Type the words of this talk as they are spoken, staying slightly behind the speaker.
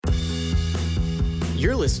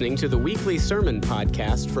You're listening to the weekly sermon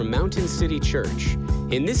podcast from Mountain City Church.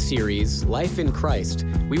 In this series, Life in Christ,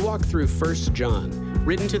 we walk through 1 John,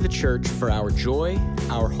 written to the church for our joy,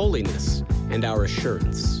 our holiness, and our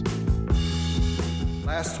assurance.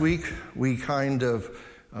 Last week, we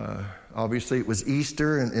obviously it was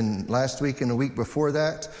Easter, and last week and the week before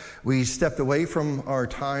that, we stepped away from our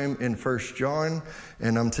time in 1 John,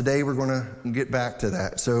 and today we're going to get back to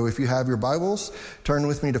that. So if you have your Bibles, turn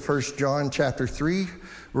with me to 1 John chapter 3.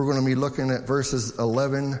 We're going to be looking at verses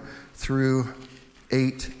 11 through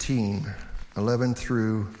 18. 11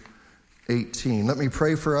 through 18. Let me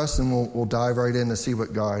pray for us, and we'll dive right in to see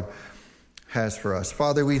what God has for us.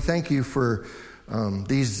 Father, we thank you for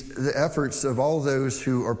the efforts of all those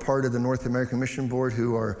who are part of the North American Mission Board,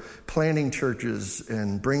 who are planting churches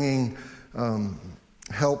and bringing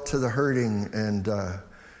help to the hurting and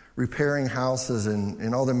repairing houses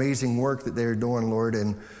and all the amazing work that they're doing, Lord.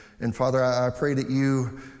 And Father, I pray that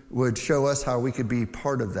you would show us how we could be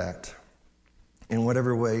part of that in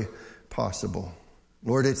whatever way possible.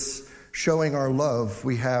 Lord, it's showing our love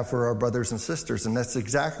we have for our brothers and sisters, and that's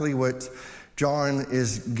exactly what John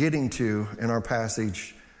is getting to in our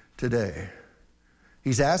passage today.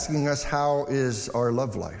 He's asking us, how is our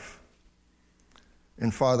love life?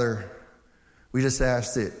 And Father, we just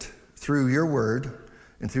ask that through your word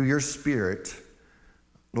and through your Spirit,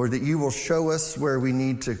 Lord, that you will show us where we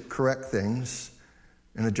need to correct things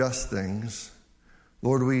and adjust things.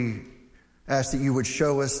 Lord, we ask that you would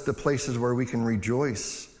show us the places where we can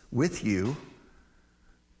rejoice with you.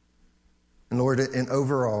 And Lord, and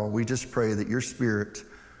overall, we just pray that your Spirit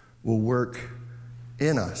will work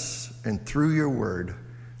in us and through your word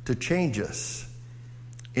to change us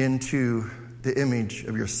into the image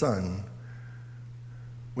of your Son,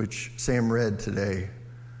 which Sam read today,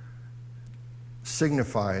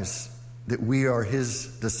 signifies that we are his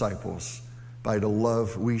disciples by the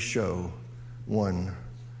love we show one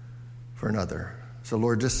for another. So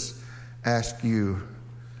Lord, just ask you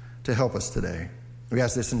to help us today. We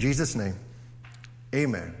ask this in Jesus' name.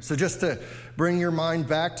 Amen. So just to bring your mind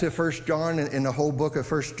back to 1 John and the whole book of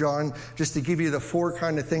 1 John, just to give you the four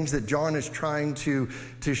kind of things that John is trying to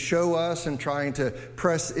show us and trying to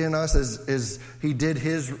press in us as he did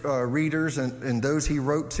his readers and those he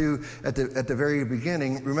wrote to at the very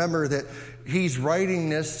beginning. Remember that he's writing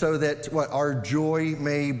this so that our joy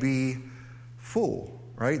may be full.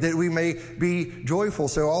 Right? That we may be joyful.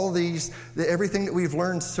 So all everything that we've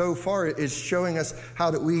learned so far is showing us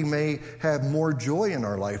how that we may have more joy in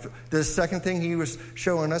our life. The second thing he was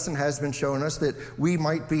showing us and has been showing us, that we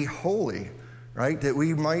might be holy, right? That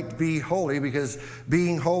we might be holy, because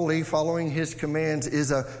being holy, following his commands,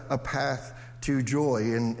 is a path to joy.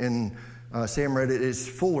 And Sam read it is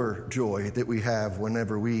fuller joy that we have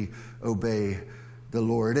whenever we obey the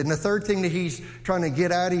Lord. And the third thing that he's trying to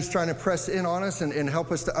get at, he's trying to press in on us and help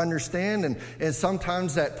us to understand. And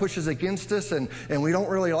sometimes that pushes against us and we don't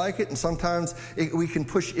really like it. And sometimes we can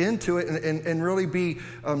push into it and really be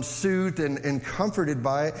soothed and comforted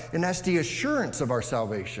by it. And that's the assurance of our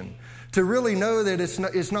salvation. To really know that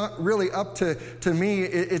it's not really up to me,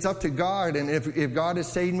 it's up to God. And if God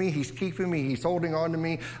has saved me, he's keeping me, he's holding on to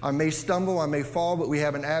me. I may stumble, I may fall, but we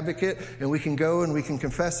have an advocate, and we can go and we can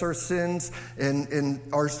confess our sins, and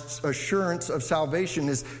our assurance of salvation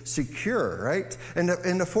is secure, right? And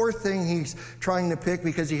the fourth thing he's trying to pick,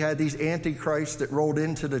 because he had these antichrists that rolled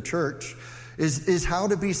into the church, is how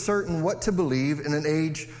to be certain what to believe in an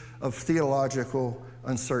age of theological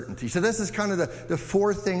uncertainty. So this is kind of the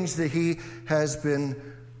four things that he has been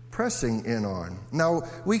pressing in on. Now,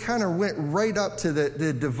 we kind of went right up to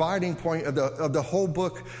the dividing point of the whole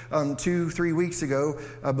book 2-3 weeks ago,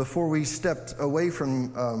 before we stepped away from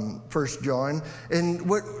 1 John. And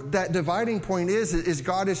what that dividing point is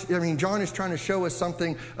John is trying to show us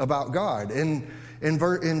something about God. And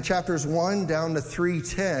in chapters 1 down to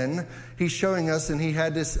 3:10, he's showing us, and he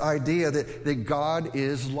had this idea that God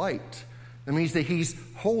is light. That means that he's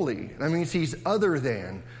holy. That means he's other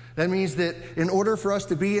than. That means that in order for us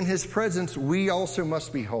to be in his presence, we also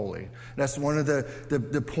must be holy. That's one of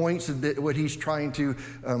the points of what he's trying to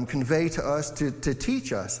convey to us, to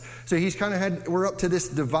teach us. So he's kind of we're up to this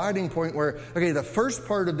dividing point where, okay, the first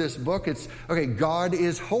part of this book, it's, okay, God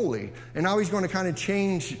is holy. And now he's going to kind of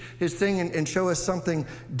change his thing and show us something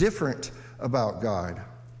different about God.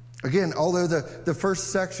 Again, although the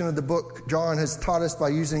first section of the book, John has taught us by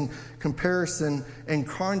using comparison and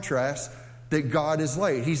contrast that God is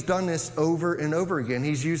light. He's done this over and over again.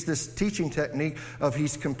 He's used this teaching technique of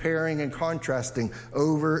he's comparing and contrasting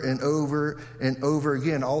over and over and over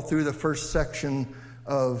again, all through the first section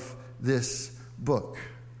of this book.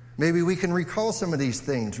 Maybe we can recall some of these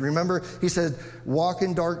things. Remember, he said, walk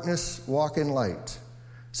in darkness, walk in light.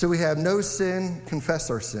 So we have no sin, confess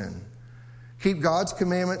our sin. Keep God's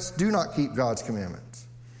commandments, do not keep God's commandments.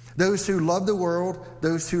 Those who love the world,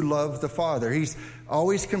 those who love the Father. He's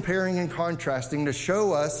always comparing and contrasting to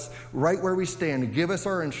show us right where we stand, to give us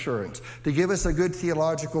our insurance, to give us a good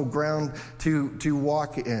theological ground to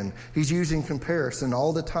walk in. He's using comparison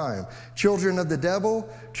all the time. Children of the devil,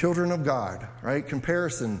 children of God, right?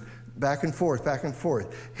 Comparison, back and forth, back and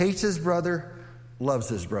forth. Hates his brother, loves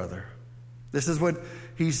his brother. This is what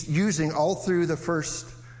he's using all through the first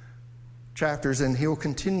chapters, and he'll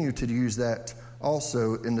continue to use that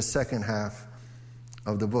also in the second half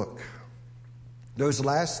of the book. Those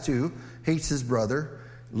last two, hates his brother,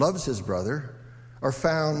 loves his brother, are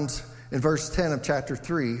found in verse 10 of chapter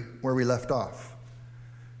 3, where we left off.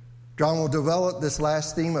 John will develop this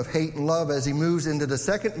last theme of hate and love as he moves into the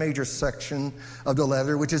second major section of the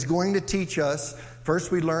letter, which is going to teach us,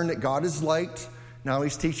 first we learned that God is light, now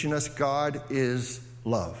he's teaching us God is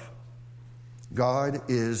love. God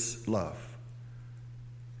is love.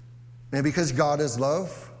 And because God is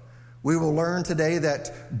love, we will learn today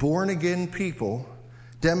that born-again people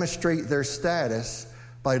demonstrate their status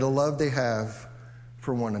by the love they have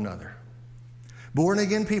for one another.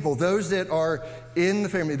 Born-again people, those that are in the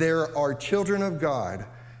family, they are children of God.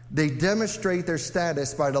 They demonstrate their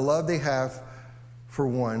status by the love they have for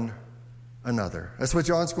one another. That's what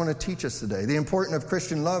John's going to teach us today. The importance of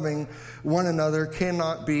Christian loving one another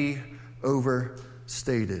cannot be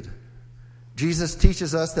overstated. Jesus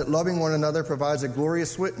teaches us that loving one another provides a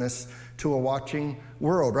glorious witness to a watching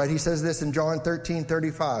world, right? He says this in John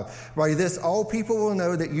 13:35. By this, all people will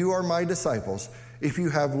know that you are my disciples if you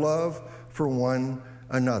have love for one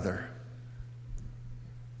another.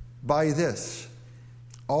 By this,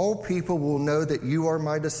 all people will know that you are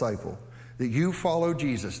my disciple, that you follow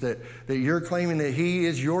Jesus, that you're claiming that he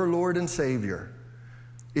is your Lord and Savior,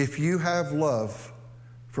 if you have love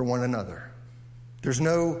for one another.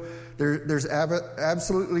 There's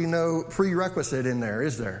absolutely no prerequisite in there,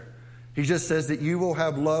 is there? He just says that you will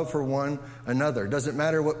have love for one another. Doesn't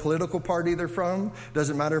matter what political party they're from.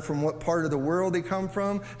 Doesn't matter from what part of the world they come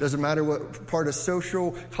from. Doesn't matter what part of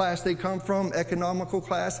social class they come from, economical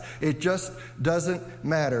class. It just doesn't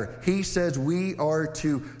matter. He says we are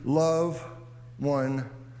to love one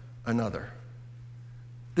another.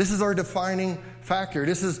 This is our defining factor.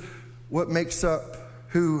 This is what makes up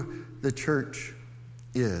who the church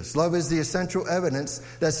is. Love is the essential evidence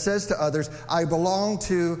that says to others, I belong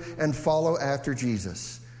to and follow after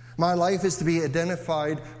Jesus. My life is to be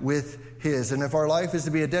identified with his. And if our life is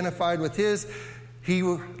to be identified with his, he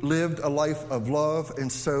lived a life of love,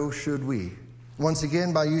 and so should we. Once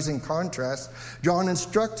again, by using contrast, John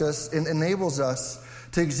instructs us and enables us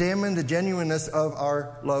to examine the genuineness of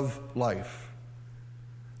our love life.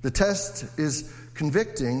 The test is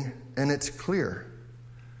convicting and it's clear.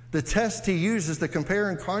 The test he uses, the compare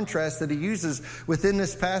and contrast that he uses within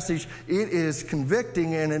this passage, it is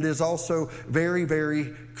convicting and it is also very,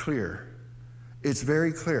 very clear. It's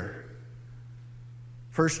very clear.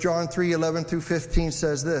 1 John 3:11 through 15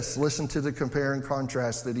 says this. Listen to the compare and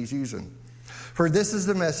contrast that he's using. For this is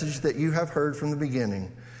the message that you have heard from the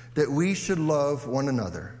beginning, that we should love one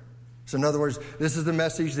another. So in other words, this is the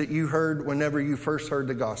message that you heard whenever you first heard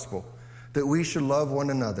the gospel, that we should love one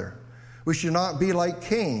another. We should not be like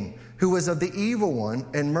Cain, who was of the evil one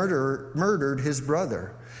and murdered his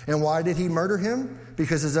brother. And why did he murder him?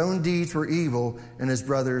 Because his own deeds were evil and his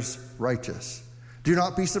brother's righteous. Do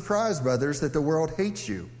not be surprised, brothers, that the world hates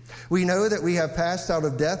you. We know that we have passed out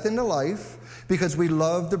of death into life because we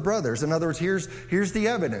love the brothers. In other words, here's the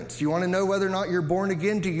evidence. You want to know whether or not you're born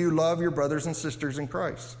again? Do you love your brothers and sisters in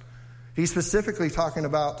Christ? He's specifically talking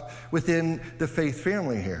about within the faith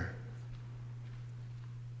family here.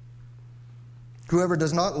 Whoever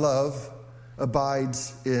does not love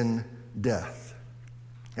abides in death.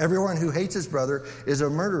 Everyone who hates his brother is a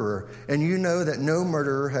murderer, and you know that no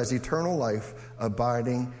murderer has eternal life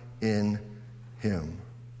abiding in him.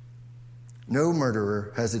 No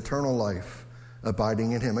murderer has eternal life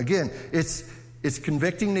abiding in him. Again, it's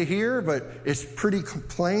convicting to hear, but it's pretty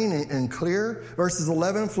plain and clear. Verses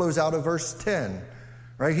 11 flows out of verse 10.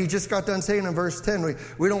 Right? He just got done saying in verse 10,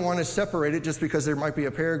 we don't want to separate it just because there might be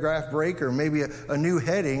a paragraph break or maybe a new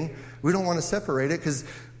heading. We don't want to separate it because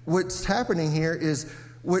what's happening here is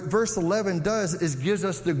what verse 11 does is gives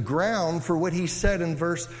us the ground for what he said in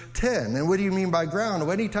verse 10. And what do you mean by ground?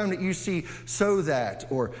 Well, anytime that you see so that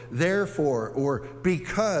or therefore or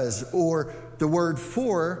because or the word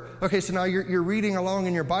for, okay, so now you're reading along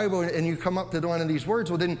in your Bible and you come up to one of these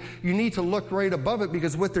words, well, then you need to look right above it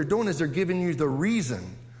because what they're doing is they're giving you the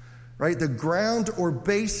reason. right? The ground or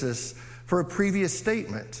basis for a previous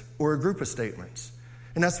statement or a group of statements.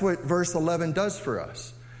 And that's what verse 11 does for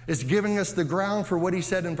us. It's giving us the ground for what he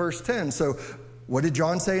said in verse 10. So what did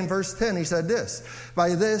John say in verse 10? He said this,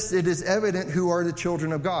 by this it is evident who are the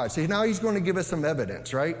children of God. See, now he's going to give us some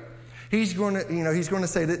evidence, right? He's going to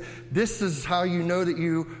say that this is how you know that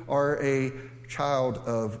you are a child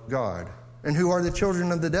of God. And who are the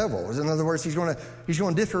children of the devil? In other words, he's going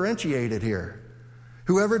to differentiate it here.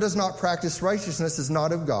 Whoever does not practice righteousness is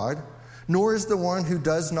not of God, nor is the one who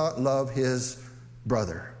does not love his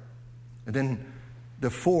brother. And then the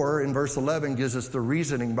 4 in verse 11 gives us the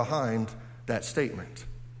reasoning behind that statement.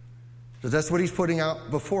 So that's what he's putting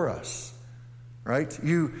out before us, right?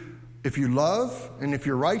 If you love and if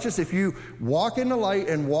you're righteous, if you walk in the light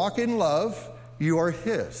and walk in love, you are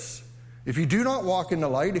his. If you do not walk in the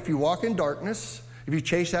light, if you walk in darkness, if you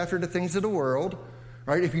chase after the things of the world,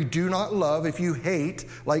 right? If you do not love, if you hate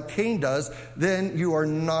like Cain does, then you are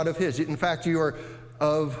not of his. In fact, you are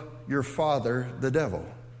of your father, the devil.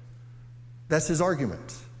 That's his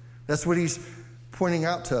argument. That's what he's pointing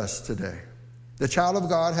out to us today. The child of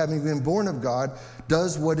God, having been born of God,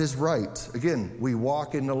 does what is right. Again, we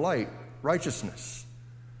walk in the light, righteousness,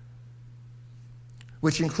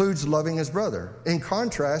 which includes loving his brother. In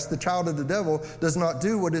contrast, the child of the devil does not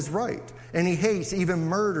do what is right, and he hates, even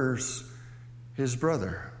murders his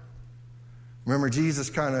brother. Remember, Jesus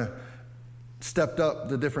kind of stepped up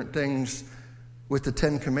the different things with the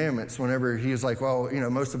 10 Commandments whenever he was like, well,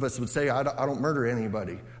 most of us would say, I don't murder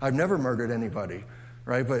anybody. I've never murdered anybody,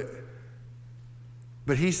 right?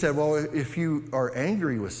 But he said, well, if you are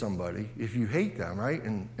angry with somebody, if you hate them, right,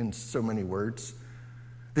 in so many words,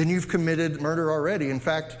 then you've committed murder already. In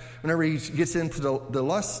fact, whenever he gets into the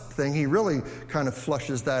lust thing, he really kind of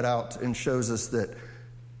flushes that out and shows us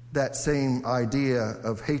that same idea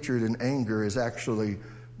of hatred and anger is actually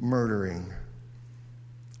murdering.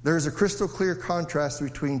 There is a crystal clear contrast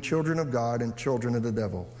between children of God and children of the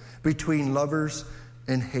devil, between lovers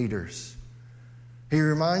and haters. He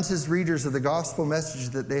reminds his readers of the gospel message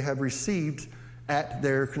that they have received at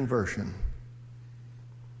their conversion.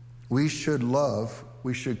 We should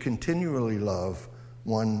continually love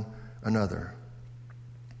one another.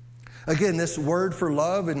 Again, this word for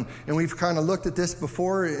love, and we've kind of looked at this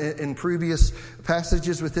before in previous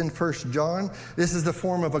passages within 1 John. This is the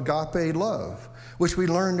form of agape love, which we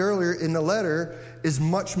learned earlier in the letter is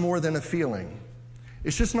much more than a feeling.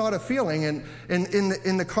 It's just not a feeling, and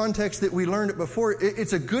in the context that we learned it before,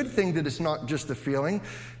 it's a good thing that it's not just a feeling,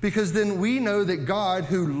 because then we know that God,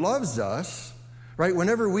 who loves us, right,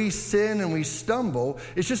 whenever we sin and we stumble,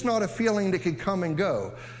 it's just not a feeling that can come and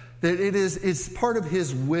go. That it's part of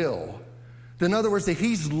his will. In other words, that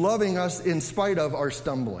he's loving us in spite of our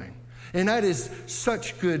stumbling. And that is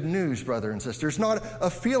such good news, brother and sister. It's not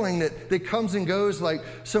a feeling that comes and goes like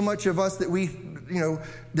so much of us that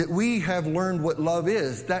we have learned what love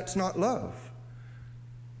is. That's not love.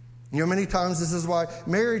 Many times this is why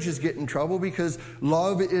marriages get in trouble, because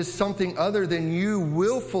love is something other than you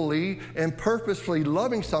willfully and purposefully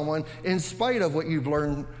loving someone in spite of what you've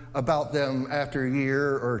learned about them after a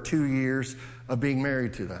year or 2 years of being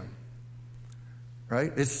married to them.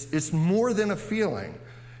 Right? It's more than a feeling.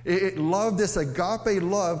 Love, this agape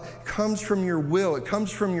love, comes from your will. It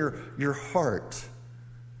comes from your heart.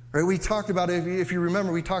 Right? We talked about, if you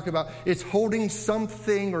remember, we talked about it's holding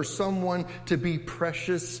something or someone to be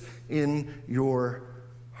precious in your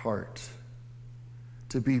heart.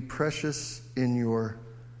 To be precious in your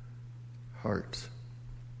heart.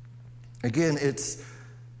 Again, it's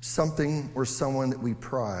something or someone that we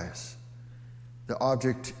prize. The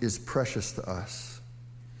object is precious to us.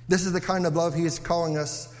 This is the kind of love he is calling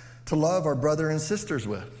us to love our brother and sisters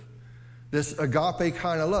with. This agape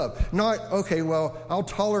kind of love. Not, okay, well, I'll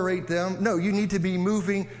tolerate them. No, you need to be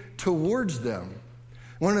moving towards them.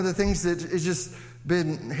 One of the things that has just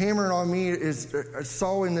been hammering on me is, I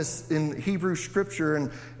saw in Hebrew scripture,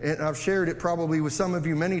 and I've shared it probably with some of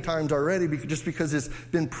you many times already, just because it's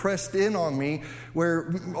been pressed in on me,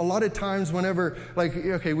 where a lot of times whenever,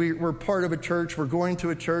 we're part of a church, we're going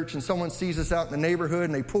to a church, and someone sees us out in the neighborhood,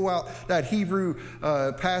 and they pull out that Hebrew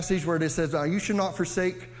passage where it says, you should not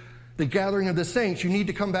forsake the gathering of the saints, you need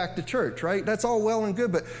to come back to church, right? That's all well and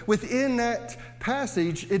good, but within that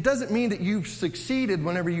passage, it doesn't mean that you've succeeded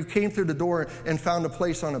whenever you came through the door and found a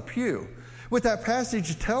place on a pew. What that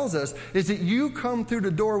passage tells us is that you come through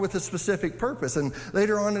the door with a specific purpose, and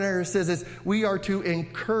later on in there it says we are to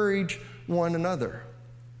encourage one another.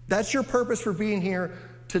 That's your purpose for being here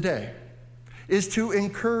today, is to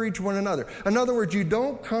encourage one another. In other words, you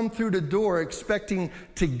don't come through the door expecting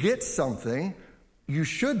to get something. You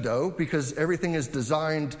should, though, because everything is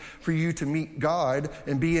designed for you to meet God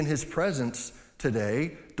and be in his presence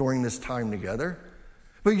today during this time together.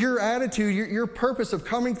 But your attitude, your purpose of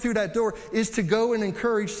coming through that door is to go and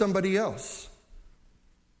encourage somebody else.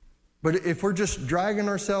 But if we're just dragging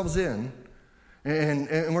ourselves in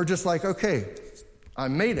and we're just like, okay, I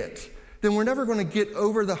made it, then we're never going to get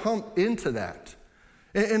over the hump into that.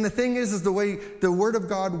 And the thing is the way the Word of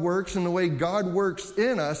God works and the way God works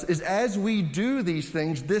in us is as we do these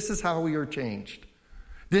things, this is how we are changed.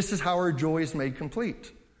 This is how our joy is made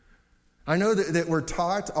complete. I know that we're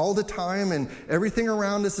taught all the time and everything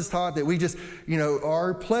around us is taught that we just,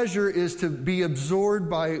 our pleasure is to be absorbed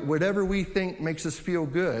by whatever we think makes us feel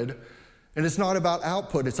good. And it's not about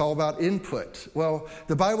output, it's all about input. Well,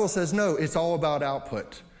 the Bible says no, it's all about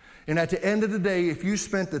output. And at the end of the day, if you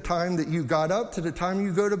spent the time that you got up to the time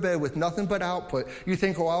you go to bed with nothing but output, you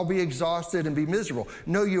think, oh, I'll be exhausted and be miserable.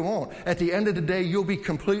 No, you won't. At the end of the day, you'll be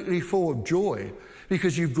completely full of joy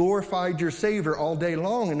because you've glorified your Savior all day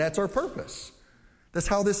long, and that's our purpose. That's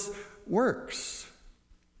how this works.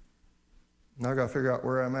 Now I've got to figure out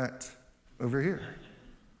where I'm at over here.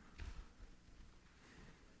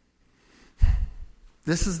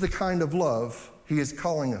 This is the kind of love he is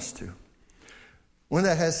calling us to. One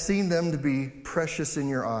that has seen them to be precious in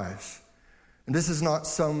your eyes. And this is not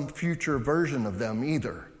some future version of them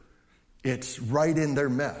either. It's right in their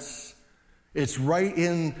mess. It's right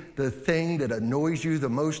in the thing that annoys you the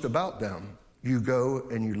most about them. You go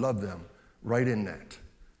and you love them right in that.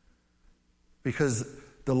 Because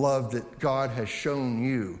the love that God has shown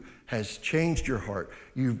you has changed your heart.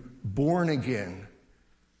 You've born again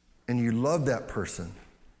and you love that person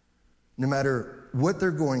no matter what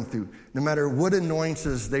they're going through, no matter what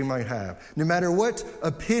annoyances they might have, no matter what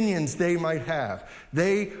opinions they might have.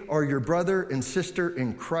 They are your brother and sister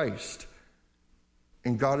in Christ.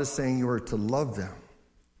 And God is saying you are to love them.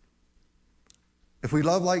 If we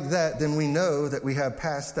love like that, then we know that we have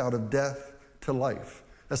passed out of death to life.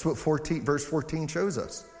 That's what verse 14 shows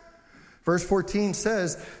us. Verse 14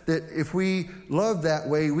 says that if we love that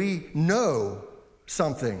way, we know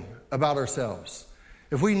something about ourselves.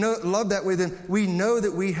 If we love that way, then we know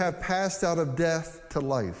that we have passed out of death to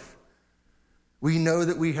life. We know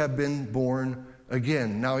that we have been born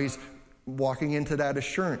again. Now he's walking into that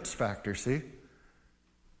assurance factor, see?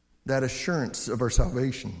 That assurance of our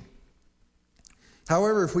salvation.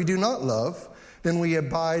 However, if we do not love, then we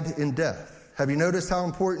abide in death. Have you noticed how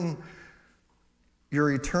important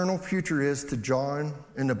your eternal future is to John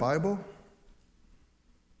in the Bible?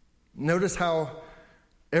 Notice how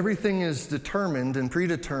everything is determined and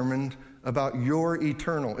predetermined about your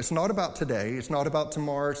eternal. It's not about today. It's not about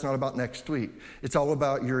tomorrow. It's not about next week. It's all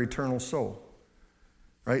about your eternal soul,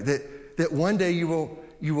 right? That one day you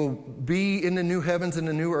will be in the new heavens and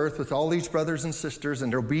the new earth with all these brothers and sisters,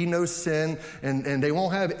 and there'll be no sin, and they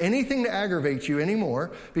won't have anything to aggravate you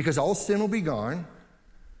anymore because all sin will be gone.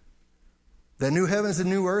 The new heavens and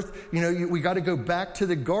new earth, we got to go back to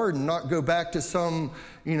the garden, not go back to some,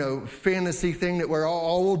 fantasy thing that where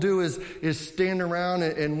all we'll do is stand around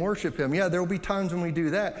and worship him. Yeah, there will be times when we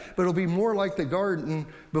do that, but it'll be more like the garden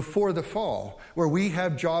before the fall, where we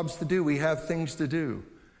have jobs to do, we have things to do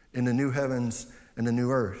in the new heavens and the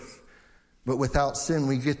new earth. But without sin,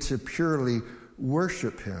 we get to purely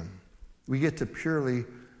worship him. We get to purely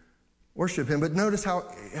worship him. But notice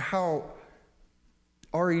how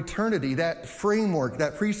our eternity, that framework,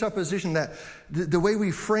 that presupposition, that the way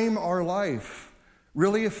we frame our life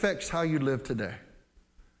really affects how you live today.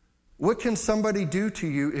 What can somebody do to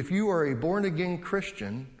you if you are a born-again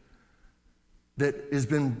Christian that has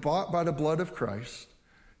been bought by the blood of Christ,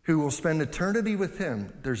 who will spend eternity with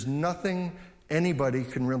him? There's nothing anybody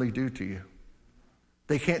can really do to you.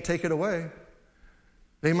 They can't take it away.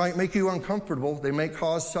 They might make you uncomfortable. They may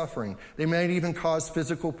cause suffering. They might even cause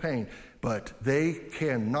physical pain. But they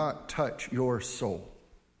cannot touch your soul.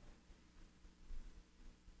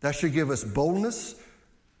 That should give us boldness,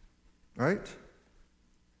 right?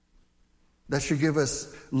 That should give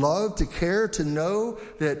us love, to care, to know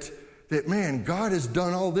that man, God has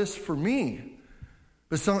done all this for me.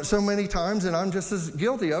 But so many times, and I'm just as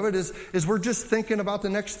guilty of it, is we're just thinking about the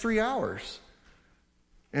next 3 hours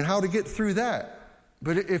and how to get through that.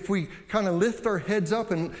 But if we kind of lift our heads up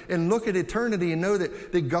and look at eternity and know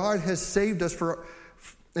that God has saved us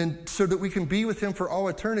and so that we can be with him for all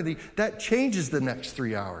eternity, that changes the next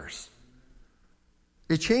 3 hours.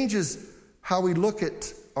 It changes how we look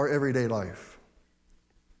at our everyday life.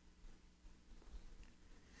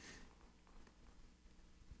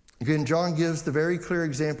 Again, John gives the very clear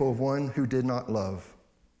example of one who did not love.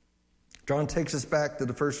 John takes us back to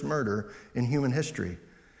the first murder in human history,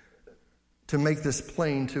 to make this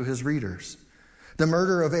plain to his readers. The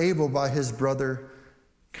murder of Abel by his brother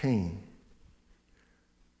Cain.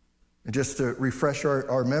 And just to refresh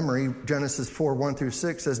our memory, Genesis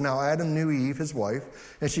 4:1-6 says, Now Adam knew Eve, his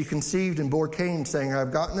wife, and she conceived and bore Cain, saying, I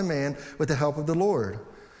have gotten a man with the help of the Lord.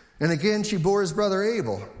 And again she bore his brother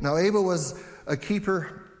Abel. Now Abel was a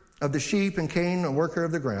keeper of the sheep, and Cain a worker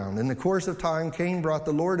of the ground. In the course of time, Cain brought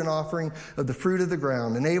the Lord an offering of the fruit of the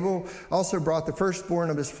ground. And Abel also brought the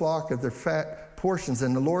firstborn of his flock of their fat portions.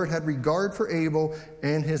 And the Lord had regard for Abel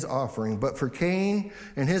and his offering. But for Cain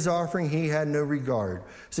and his offering he had no regard.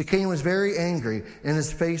 So Cain was very angry, and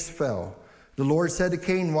his face fell. The Lord said to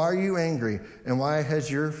Cain, Why are you angry? And why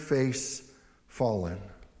has your face fallen?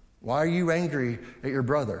 Why are you angry at your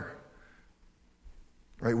brother?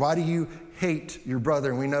 Right? Why do you hate your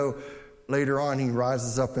brother? And we know later on he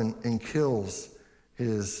rises up and kills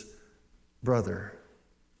his brother.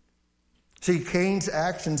 See, Cain's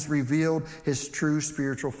actions revealed his true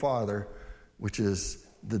spiritual father, which is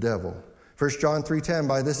the devil. 1 John 3:10,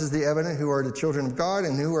 By this is the evident who are the children of God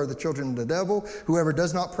and who are the children of the devil. Whoever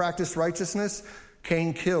does not practice righteousness,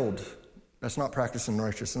 Cain killed. That's not practicing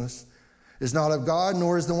righteousness. Is not of God,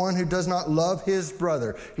 nor is the one who does not love his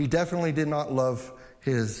brother. He definitely did not love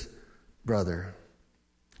his brother.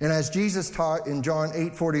 And as Jesus taught in John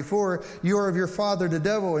 8:44, you are of your father the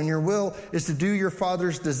devil, and your will is to do your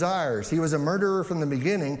father's desires. He was a murderer from the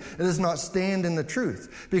beginning and does not stand in the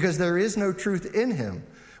truth, because there is no truth in him.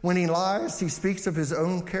 When he lies, he speaks of his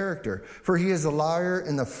own character, for he is a liar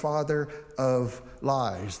and the father of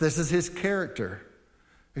lies. This is his character.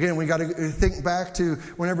 Again, we got to think back to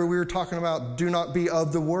whenever we were talking about do not be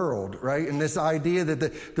of the world, right? And this idea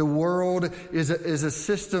that the world is a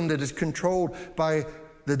system that is controlled by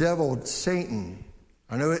the devil, Satan.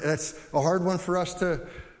 I know that's a hard one for us to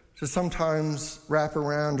sometimes wrap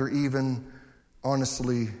around or even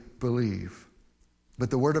honestly believe.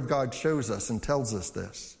 But the Word of God shows us and tells us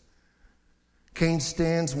this. Cain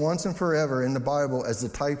stands once and forever in the Bible as the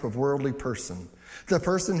type of worldly person, the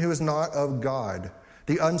person who is not of God,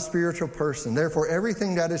 the unspiritual person. Therefore,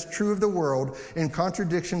 everything that is true of the world in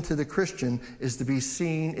contradiction to the Christian is to be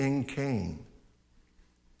seen in Cain.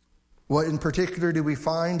 What in particular do we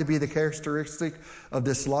find to be the characteristic of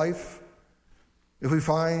this life? If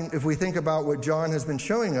we think about what John has been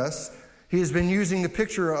showing us, he has been using the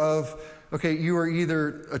picture of, okay, you are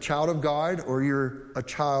either a child of God or you're a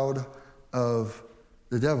child of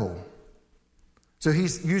the devil. So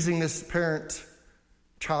he's using this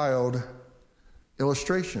parent-child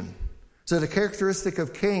illustration. So the characteristic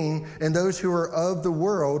of Cain and those who are of the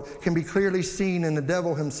world can be clearly seen in the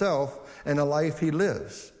devil himself and the life he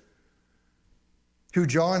lives, who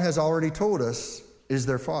John has already told us is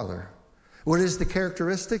their father. What is the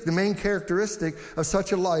characteristic? The main characteristic of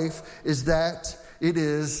such a life is that it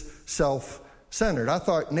is self-centered. I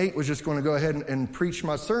thought Nate was just going to go ahead and preach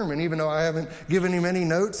my sermon, even though I haven't given him any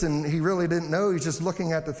notes and he really didn't know. He's just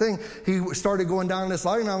looking at the thing. He started going down this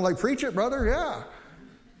line and I'm like, preach it, brother. Yeah.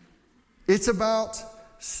 It's about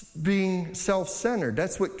being self-centered.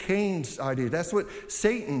 That's what Cain's idea. That's what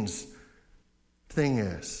Satan's thing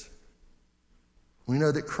is. We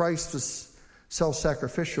know that Christ was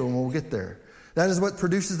self-sacrificial, and we'll get there. That is what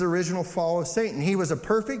produces the original fall of Satan. He was a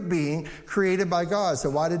perfect being created by God. So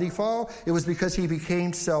why did he fall? It was because he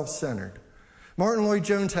became self-centered. Martin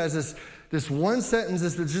Lloyd-Jones has this one sentence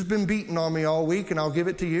that's just been beaten on me all week, and I'll give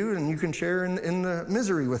it to you, and you can share in the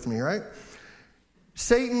misery with me, right?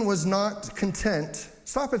 Satan was not content.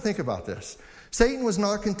 Stop and think about this. Satan was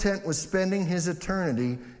not content with spending his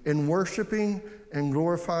eternity in worshiping and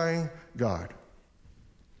glorifying God.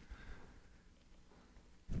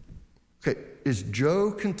 Okay, is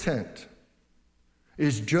Joe content?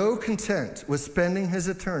 Is Joe content with spending his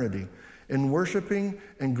eternity in worshiping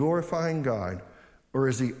and glorifying God, or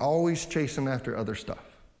is he always chasing after other stuff?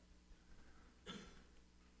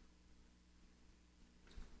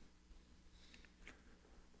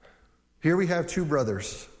 Here we have two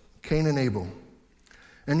brothers, Cain and Abel.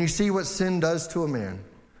 And you see what sin does to a man.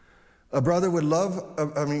 A brother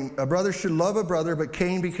should love a brother, but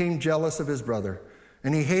Cain became jealous of his brother.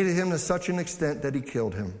 And he hated him to such an extent that he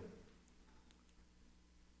killed him.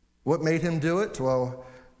 What made him do it? Well,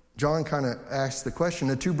 John kind of asked the question.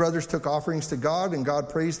 The two brothers took offerings to God, and God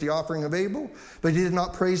praised the offering of Abel, but he did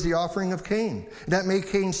not praise the offering of Cain. And that made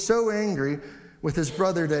Cain so angry with his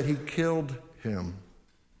brother that he killed him.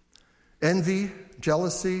 Envy,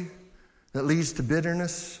 jealousy, that leads to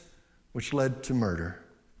bitterness, which led to murder.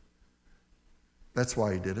 That's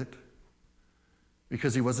why he did it.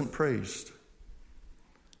 Because he wasn't praised.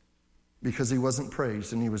 Because he wasn't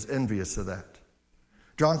praised, and he was envious of that.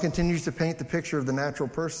 John continues to paint the picture of the natural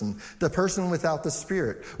person, the person without the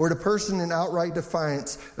Spirit, or the person in outright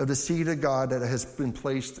defiance of the seed of God that has been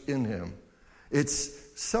placed in him. It's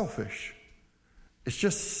selfish. It's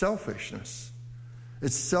just selfishness.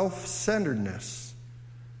 It's self-centeredness.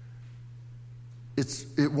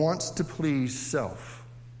 It wants to please self,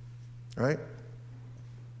 right?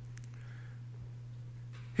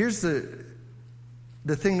 Here's the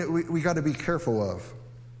thing that we got to be careful of.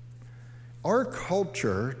 Our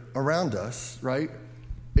culture around us, right?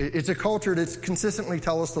 It's a culture that's consistently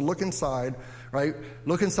tell us to look inside, right?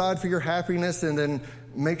 Look inside for your happiness and then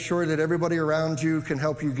make sure that everybody around you can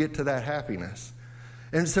help you get to that happiness.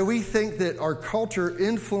 And so we think that our culture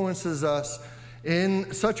influences us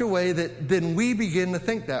in such a way that then we begin to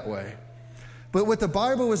think that way. But what the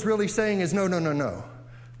Bible is really saying is no.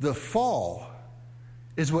 The fall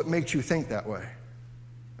is what makes you think that way,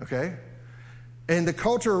 okay? And the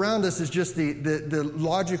culture around us is just the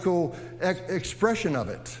logical expression of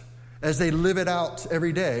it as they live it out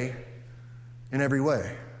every day in every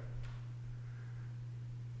way.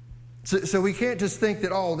 So we can't just think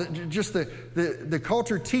that, just the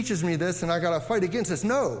culture teaches me this and I got to fight against this.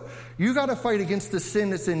 No, you got to fight against the sin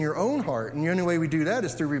that's in your own heart. And the only way we do that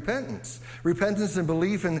is through repentance. Repentance and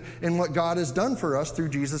belief in what God has done for us through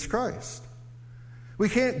Jesus Christ. We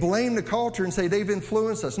can't blame the culture and say they've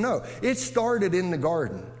influenced us. No, it started in the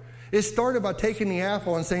garden. It started by taking the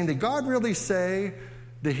apple and saying, did God really say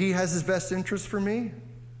that he has his best interest for me?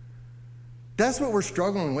 That's what we're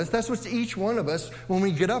struggling with. That's what each one of us, when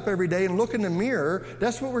we get up every day and look in the mirror,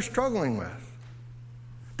 that's what we're struggling with.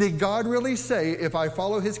 Did God really say, if I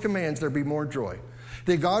follow his commands, there'll be more joy?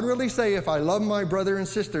 Did God really say, if I love my brother and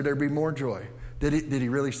sister, there'll be more joy? Did he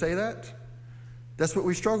really say that? That's what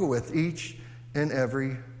we struggle with each and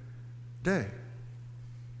every day.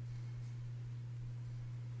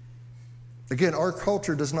 Again, our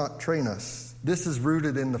culture does not train us. This is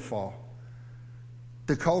rooted in the fall.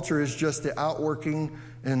 The culture is just the outworking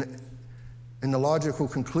and the logical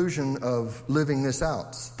conclusion of living this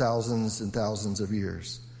out thousands and thousands of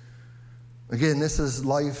years. Again, this is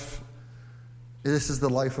life. This is the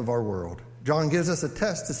life of our world. John gives us a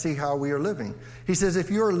test to see how we are living. He says, if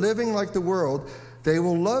you are living like the world, they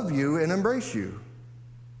will love you and embrace you.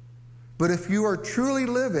 But if you are truly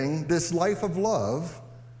living this life of love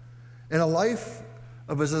and a life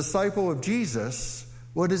of a disciple of Jesus,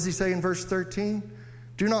 what does he say in verse 13?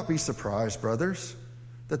 Do not be surprised, brothers,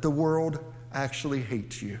 that the world actually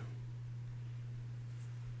hates you.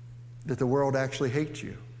 That the world actually hates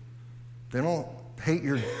you. They don't hate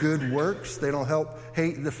your good works. They don't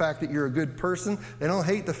hate the fact that you're a good person. They don't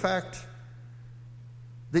hate the fact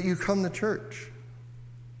that you come to church.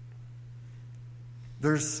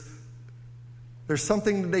 There's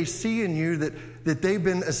something that they see in you that they've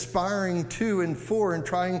been aspiring to and for and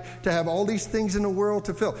trying to have all these things in the world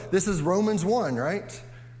to fill. This is Romans 1, right?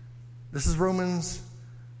 This is Romans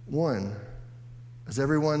 1. As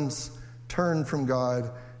everyone's turned from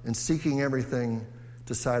God and seeking everything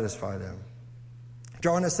to satisfy them.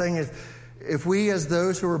 John is saying if we as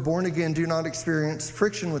those who are born again do not experience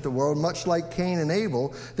friction with the world, much like Cain and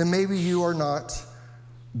Abel, then maybe you are not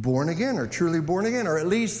born again or truly born again, or at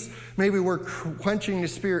least maybe we're quenching the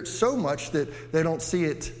Spirit so much that they don't see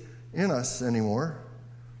it in us anymore.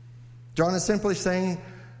 John is simply saying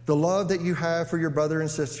the love that you have for your brother and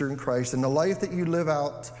sister in Christ and the life that you live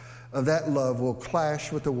out of that love will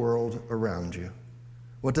clash with the world around you.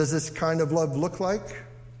 What does this kind of love look like?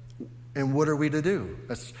 And what are we to do?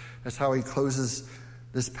 That's how he closes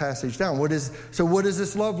this passage down. What does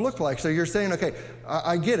this love look like? So you're saying, okay,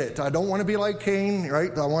 I get it. I don't want to be like Cain,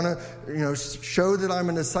 right? I want to, show that I'm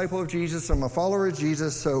a disciple of Jesus. I'm a follower of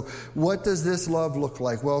Jesus. So what does this love look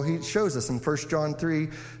like? Well, he shows us in 1 John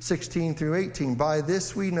 3:16 through 18. By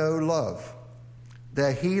this we know love,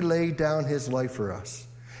 that he laid down his life for us.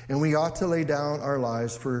 And we ought to lay down our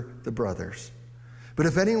lives for the brothers. But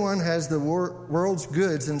if anyone has the world's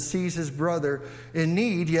goods and sees his brother in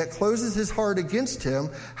need, yet closes his heart against him,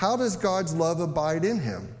 how does God's love abide in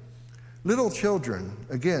him? Little children,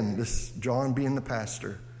 again, this John being the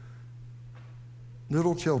pastor.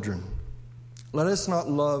 Little children, let us not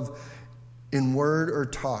love in word or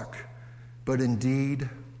talk, but in deed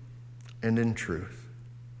and in truth.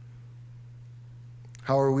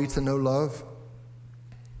 How are we to know love?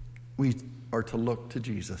 We are to look to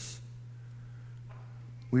Jesus.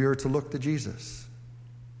 We are to look to Jesus.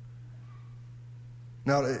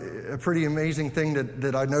 Now, a pretty amazing thing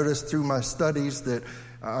that I noticed through my studies that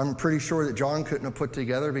I'm pretty sure that John couldn't have put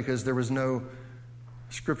together because there was no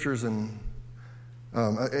scriptures and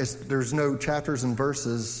there's no chapters and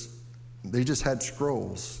verses. They just had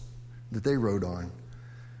scrolls that they wrote on.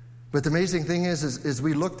 But the amazing thing is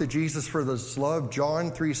we look to Jesus for this love.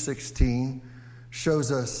 John 3:16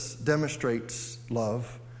 shows us, demonstrates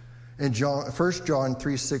love. And 1 John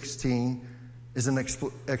 3:16 is an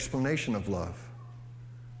explanation of love.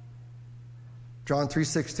 John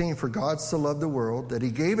 3:16, for God so loved the world that he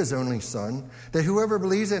gave his only Son, that whoever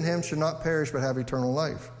believes in him should not perish but have eternal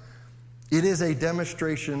life. It is a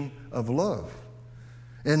demonstration of love.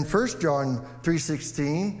 In 1 John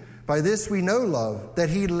 3:16, by this we know love, that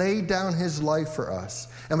he laid down his life for us,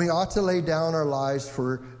 and we ought to lay down our lives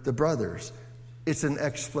for the brothers. It's an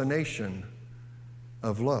explanation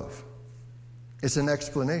of love. It's an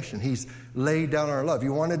explanation. He's laid down our love.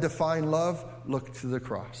 You want to define love? Look to the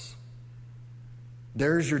cross.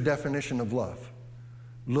 There's your definition of love.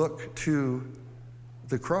 Look to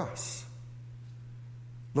the cross.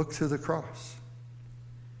 Look to the cross.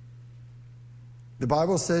 The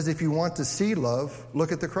Bible says if you want to see love,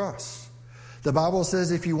 look at the cross. The Bible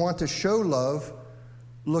says if you want to show love,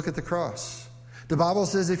 look at the cross. The Bible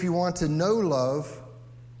says if you want to know love,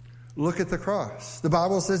 look at the cross. The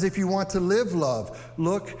Bible says if you want to live love,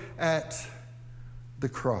 look at the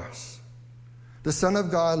cross. The Son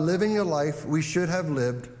of God living a life we should have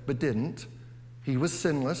lived but didn't. He was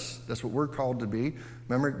sinless. That's what we're called to be.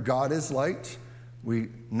 Remember, God is light.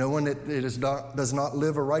 No one that does not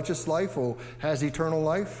live a righteous life has eternal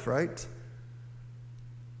life, right?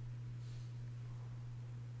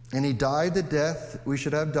 And he died the death we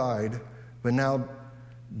should have died, but now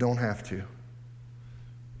don't have to.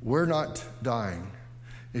 We're not dying.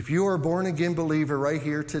 If you are a born-again believer right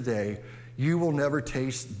here today, you will never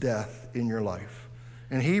taste death in your life.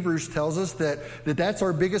 And Hebrews tells us that's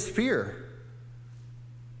our biggest fear.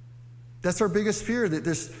 That's our biggest fear, that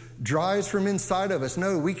this drives from inside of us.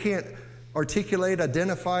 No, we can't articulate,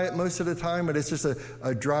 identify it most of the time, but it's just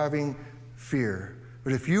a driving fear.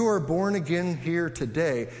 But if you are born again here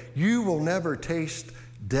today, you will never taste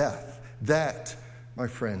death. That, my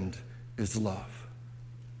friend, is love.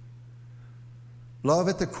 Love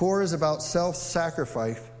at the core is about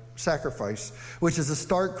self-sacrifice, which is a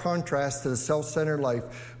stark contrast to the self-centered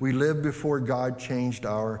life we lived before God changed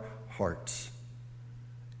our hearts.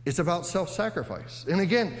 It's about self-sacrifice. And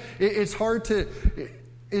again, it's hard to,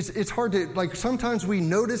 like, sometimes we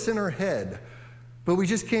notice in our head, but we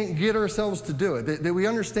just can't get ourselves to do it. That we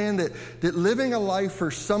understand that living a life for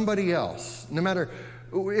somebody else, no matter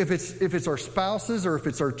if it's our spouses or if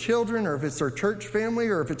it's our children or if it's our church family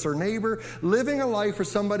or if it's our neighbor, living a life for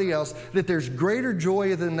somebody else, that there's greater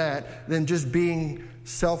joy than that, than just being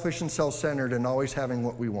selfish and self-centered and always having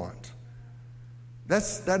what we want.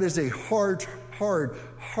 That is a hard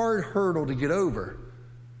hurdle to get over.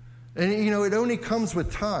 And, it only comes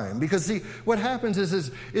with time. Because, see, what happens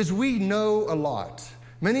is we know a lot.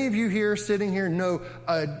 Many of you here, sitting here, know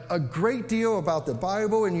a great deal about the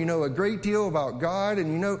Bible, and you know a great deal about God,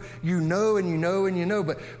 and you know.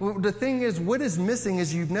 But the thing is, what is missing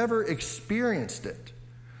is you've never experienced it.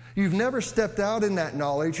 You've never stepped out in that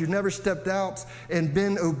knowledge. You've never stepped out and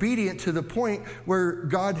been obedient to the point where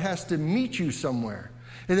God has to meet you somewhere.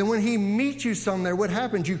 And then when he meets you somewhere, what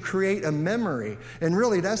happens? You create a memory. And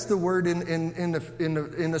really, that's the word in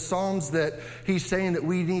the Psalms that he's saying that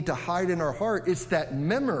we need to hide in our heart. It's that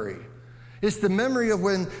memory. It's the memory of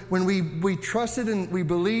when we trusted and we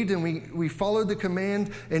believed and we followed the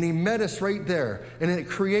command, and he met us right there. And then it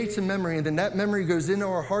creates a memory, and then that memory goes into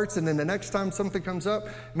our hearts, and then the next time something comes up,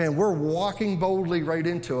 man, we're walking boldly right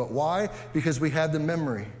into it. Why? Because we had the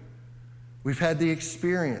memory. We've had the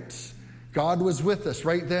experience. God was with us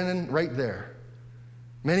right then and right there.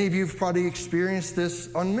 Many of you have probably experienced this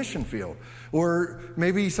on mission field, or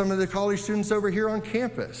maybe some of the college students over here on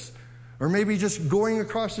campus, or maybe just going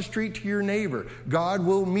across the street to your neighbor. God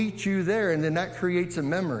will meet you there, and then that creates a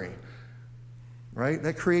memory, right?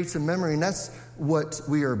 That creates a memory, and that's what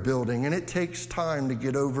we are building, and it takes time to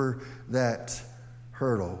get over that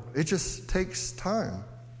hurdle. It just takes time.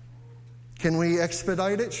 Can we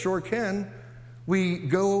expedite it? Sure can. We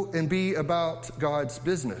go and be about God's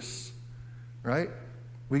business, right?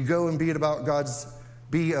 We go and be about God's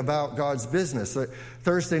business.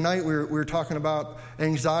 Thursday night we were talking about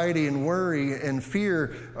anxiety and worry and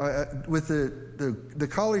fear with the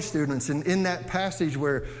college students, and in that passage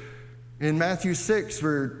where in Matthew 6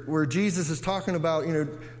 where Jesus is talking about,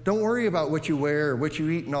 don't worry about what you wear, what you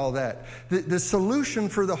eat, and all that. The solution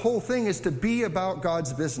for the whole thing is to be about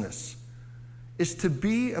God's business. It's to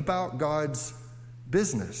be about God's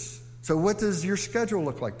business. So what does your schedule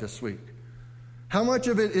look like this week? How much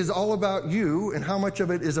of it is all about you, and how much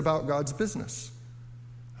of it is about God's business?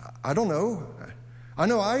 I don't know. I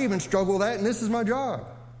know I even struggle with that, and this is my job,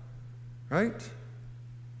 right?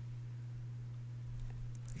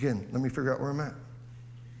 Again, let me figure out where I'm at.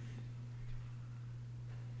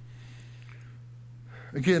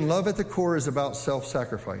 Again, love at the core is about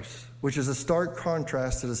self-sacrifice, which is a stark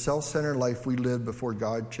contrast to the self-centered life we lived before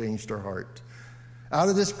God changed our heart. Out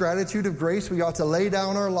of this gratitude of grace, we ought to lay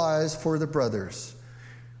down our lives for the brothers.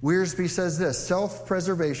 Wiersbe says this: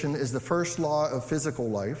 self-preservation is the first law of physical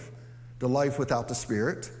life, the life without the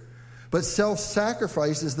spirit. But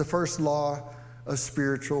self-sacrifice is the first law of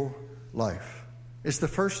spiritual life. It's the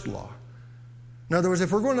first law. In other words,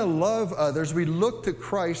 if we're going to love others, we look to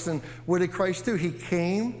Christ. And what did Christ do? He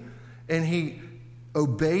came and he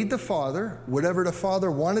obeyed the Father. Whatever the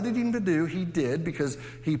Father wanted him to do, he did, because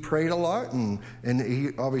he prayed a lot, and he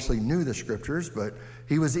obviously knew the scriptures, but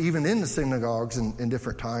he was even in the synagogues in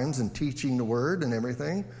different times and teaching the word and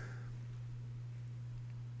everything.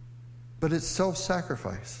 But it's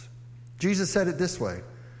self-sacrifice. Jesus said it this way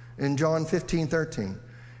in John 15:13.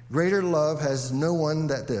 Greater love has no one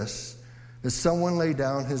than this, that someone lay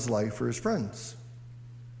down his life for his friends.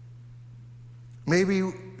 Maybe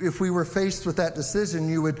if we were faced with that decision,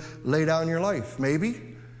 you would lay down your life. Maybe,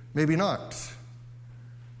 maybe not.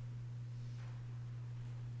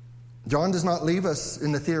 John does not leave us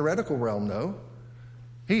in the theoretical realm, though.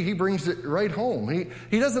 He brings it right home.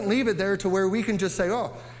 He doesn't leave it there to where we can just say,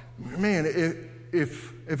 oh, man,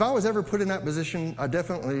 if I was ever put in that position, I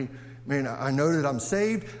definitely... I know that I'm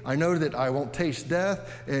saved. I know that I won't taste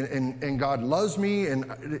death, and God loves me,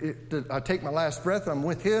 and I take my last breath, I'm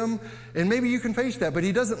with him. And maybe you can face that, but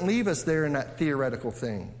he doesn't leave us there in that theoretical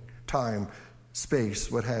thing, time,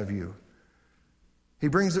 space, what have you. He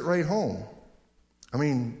brings it right home. I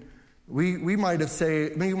mean, we might say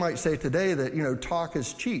today that, talk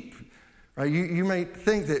is cheap. Right? You might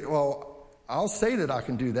think that, well, I'll say that I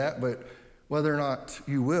can do that, but whether or not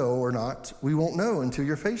you will or not, we won't know until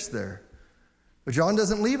you're faced there. But John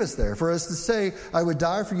doesn't leave us there. For us to say, I would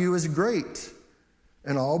die for you is great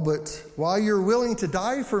and all, but while you're willing to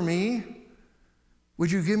die for me,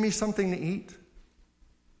 would you give me something to eat?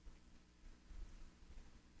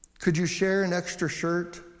 Could you share an extra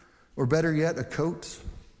shirt, or better yet, a coat?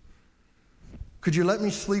 Could you let me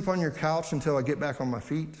sleep on your couch until I get back on my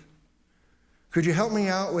feet? Could you help me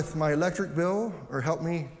out with my electric bill, or help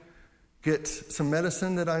me get some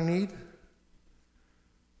medicine that I need?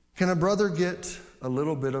 Can a brother get a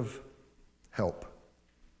little bit of help?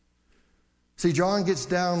 See, John gets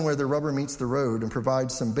down where the rubber meets the road and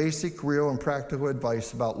provides some basic, real, and practical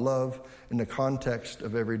advice about love in the context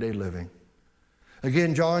of everyday living.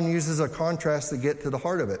 Again, John uses a contrast to get to the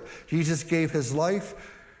heart of it. Jesus gave his life.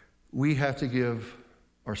 We have to give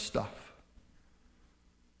our stuff.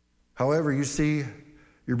 However, you see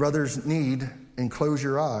your brother's need and close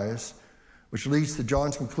your eyes, which leads to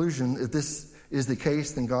John's conclusion: if this is the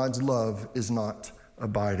case, then God's love is not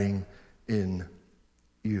abiding in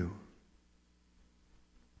you.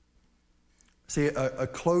 See, a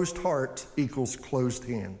closed heart equals closed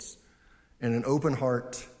hands, and an open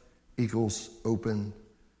heart equals open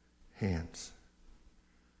hands.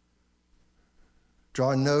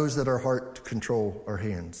 John knows that our heart control our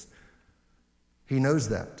hands. He knows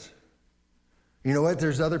that. You know what?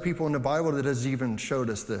 There's other people in the Bible that has even showed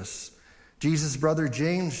us this. Jesus' brother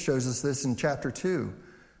James shows us this in chapter 2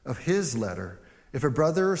 of his letter. If a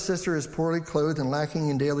brother or sister is poorly clothed and lacking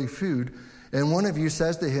in daily food, and one of you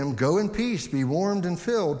says to him, "Go in peace, be warmed and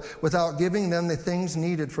filled," without giving them the things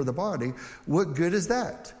needed for the body, what good is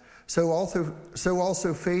that? So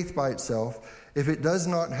also faith by itself, if it does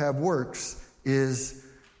not have works, is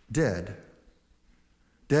dead.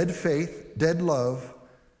 Dead faith, dead love,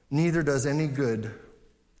 neither does any good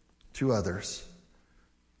to others.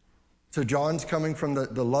 So John's coming from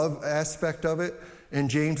the love aspect of it, and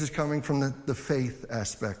James is coming from the faith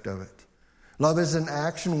aspect of it. Love is an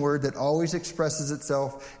action word that always expresses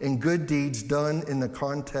itself in good deeds done in the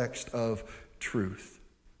context of truth.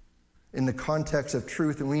 In the context of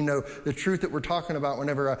truth, and we know the truth that we're talking about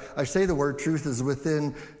whenever I say the word truth is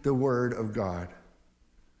within the Word of God.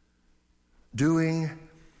 Doing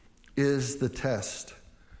is the test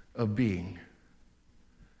of being.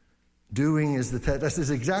 Doing is the test. This is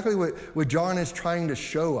exactly what John is trying to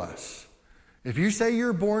show us. If you say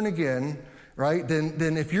you're born again, right,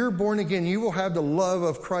 then if you're born again, you will have the love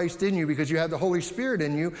of Christ in you because you have the Holy Spirit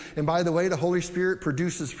in you. And by the way, the Holy Spirit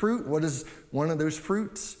produces fruit. What is one of those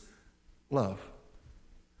fruits? Love.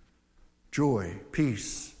 Joy,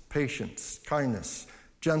 peace, patience, kindness,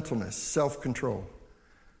 gentleness, self-control,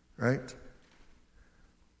 right?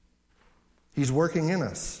 He's working in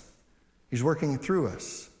us. He's working through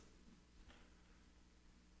us.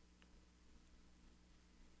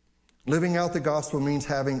 Living out the gospel means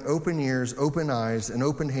having open ears, open eyes, and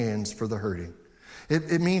open hands for the hurting.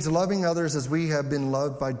 It means loving others as we have been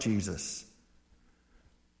loved by Jesus.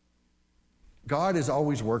 God is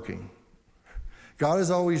always working. God is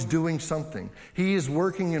always doing something. He is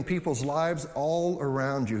working in people's lives all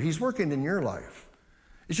around you. He's working in your life.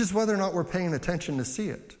 It's just whether or not we're paying attention to see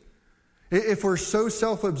it. If we're so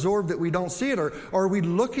self-absorbed that we don't see it, or are we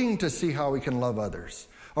looking to see how we can love others?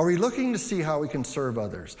 Are we looking to see how we can serve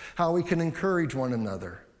others? How we can encourage one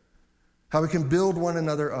another? How we can build one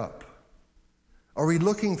another up? Are we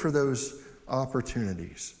looking for those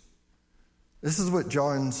opportunities? This is what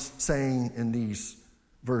John's saying in these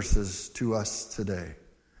verses to us today.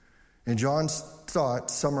 And John's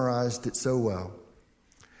thought summarized it so well.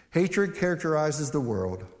 Hatred characterizes the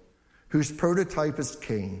world, whose prototype is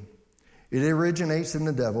Cain. It originates in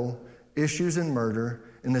the devil, issues in murder,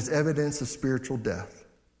 and is evidence of spiritual death.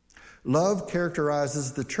 Love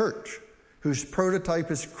characterizes the church, whose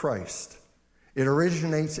prototype is Christ. It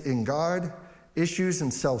originates in God, issues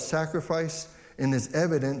in self-sacrifice, and is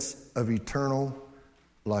evidence of eternal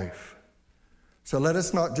life. So let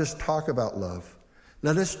us not just talk about love.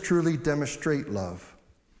 Let us truly demonstrate love.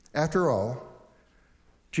 After all,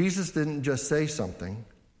 Jesus didn't just say something.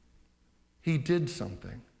 He did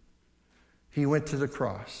something. He went to the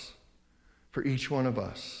cross for each one of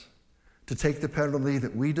us to take the penalty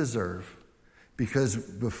that we deserve, because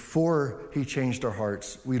before he changed our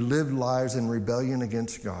hearts, we lived lives in rebellion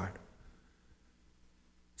against God.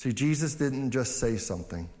 See, Jesus didn't just say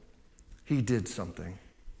something. He did something.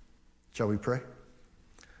 Shall we pray?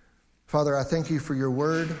 Father, I thank you for your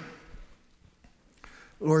word.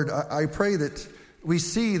 Lord, I pray that we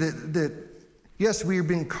see that yes, we've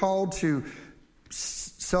been called to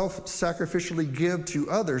self-sacrificially give to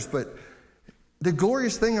others, but the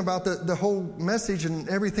glorious thing about the whole message and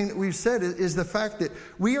everything that we've said is the fact that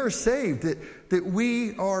we are saved, that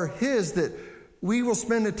we are his, that we will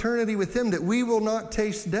spend eternity with him, that we will not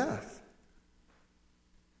taste death.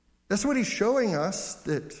 That's what he's showing us,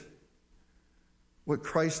 that what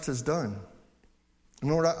Christ has done. And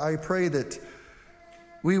Lord, I pray that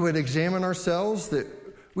we would examine ourselves, that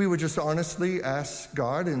we would just honestly ask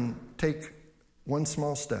God and take one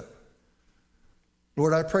small step.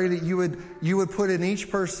 Lord, I pray that you would put in each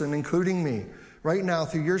person, including me, right now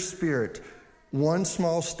through your Spirit, one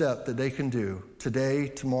small step that they can do today,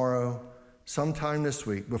 tomorrow, sometime this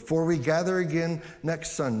week, before we gather again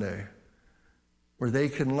next Sunday, where they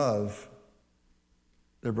can love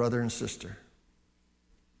their brother and sister.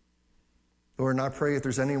 Lord, and I pray if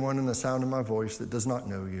there's anyone in the sound of my voice that does not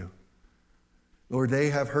know you, Lord, they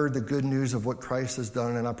have heard the good news of what Christ has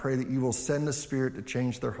done, and I pray that you will send the Spirit to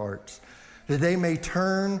change their hearts, that they may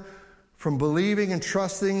turn from believing and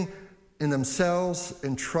trusting in themselves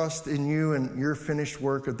and trust in you and your finished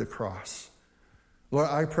work of the cross. Lord,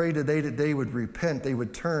 I pray today that they would repent, they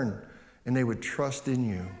would turn, and they would trust in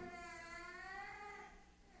you.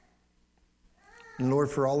 And Lord,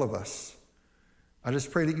 for all of us, I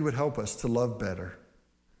just pray that you would help us to love better,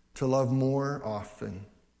 to love more often,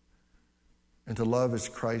 and to love as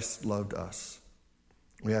Christ loved us.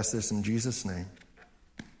 We ask this in Jesus' name.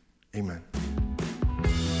 Amen.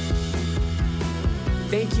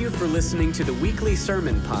 Thank you for listening to the weekly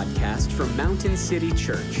sermon podcast from Mountain City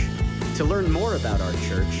Church. To learn more about our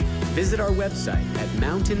church, visit our website at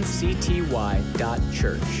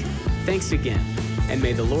mountaincty.church. Thanks again, and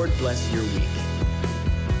may the Lord bless your week.